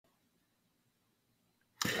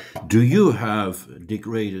Do you have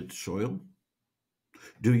degraded soil?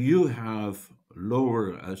 Do you have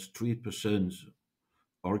lower as 3%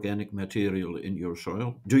 organic material in your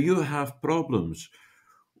soil? Do you have problems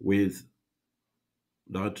with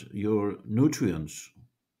that your nutrients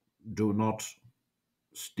do not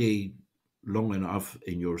stay long enough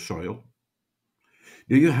in your soil?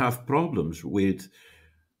 Do you have problems with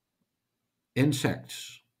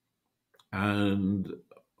insects and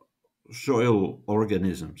soil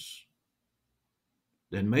organisms?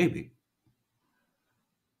 Then maybe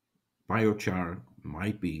biochar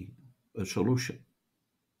might be a solution.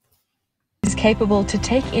 Is capable to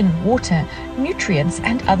take in water, nutrients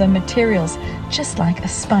and other materials, just like a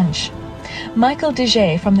sponge. Michael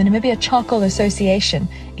Dijay from the Namibia Charcoal Association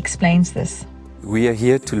explains this. We are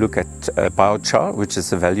here to look at biochar, which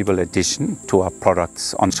is a valuable addition to our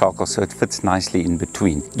products on charcoal, so it fits nicely in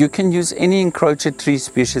between. You can use any encroacher tree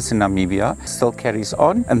species in Namibia, still carries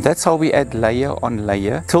on, and that's how we add layer on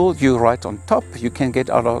layer till you right on top. You can get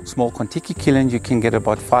out of small Kontiki kiln, you can get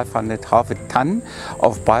about 500, half a ton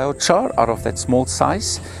of biochar out of that small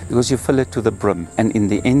size, because you fill it to the brim. And in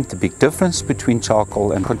the end, the big difference between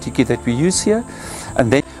charcoal and Kontiki that we use here,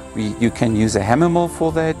 and then you can use a hammer mill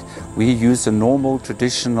for that. We use a normal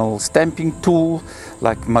traditional stamping tool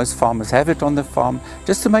like most farmers have it on the farm,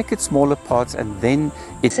 just to make it smaller parts, and then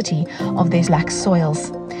it's of these lax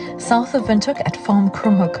soils. South of Windhoek at Farm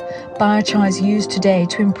Krumhoek, biochar is used today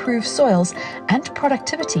to improve soils and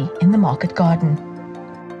productivity in the market garden.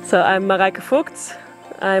 So I'm Marijke Vogts.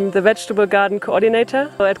 I'm the vegetable garden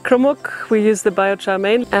coordinator. So at Krumhoek we use the biochar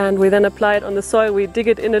main, and we then apply it on the soil. We dig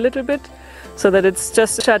it in a little bit, so that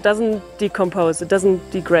it doesn't decompose, it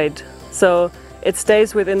doesn't degrade. So it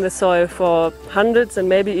stays within the soil for hundreds and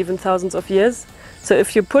maybe even thousands of years. So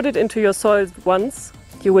if you put it into your soil once,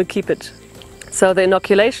 you will keep it. So the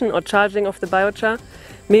inoculation or charging of the biochar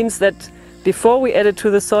means that before we add it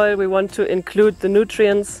to the soil, we want to include the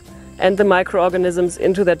nutrients and the microorganisms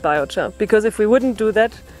into that biochar. Because if we wouldn't do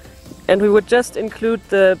that, and we would just include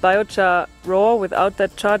the biochar raw without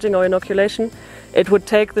that charging or inoculation, it would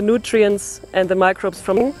take the nutrients and the microbes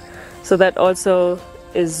from it. So that also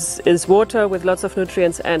is water with lots of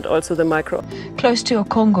nutrients and also the micro. Close to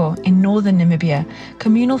Okongo in northern Namibia,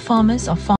 communal farmers are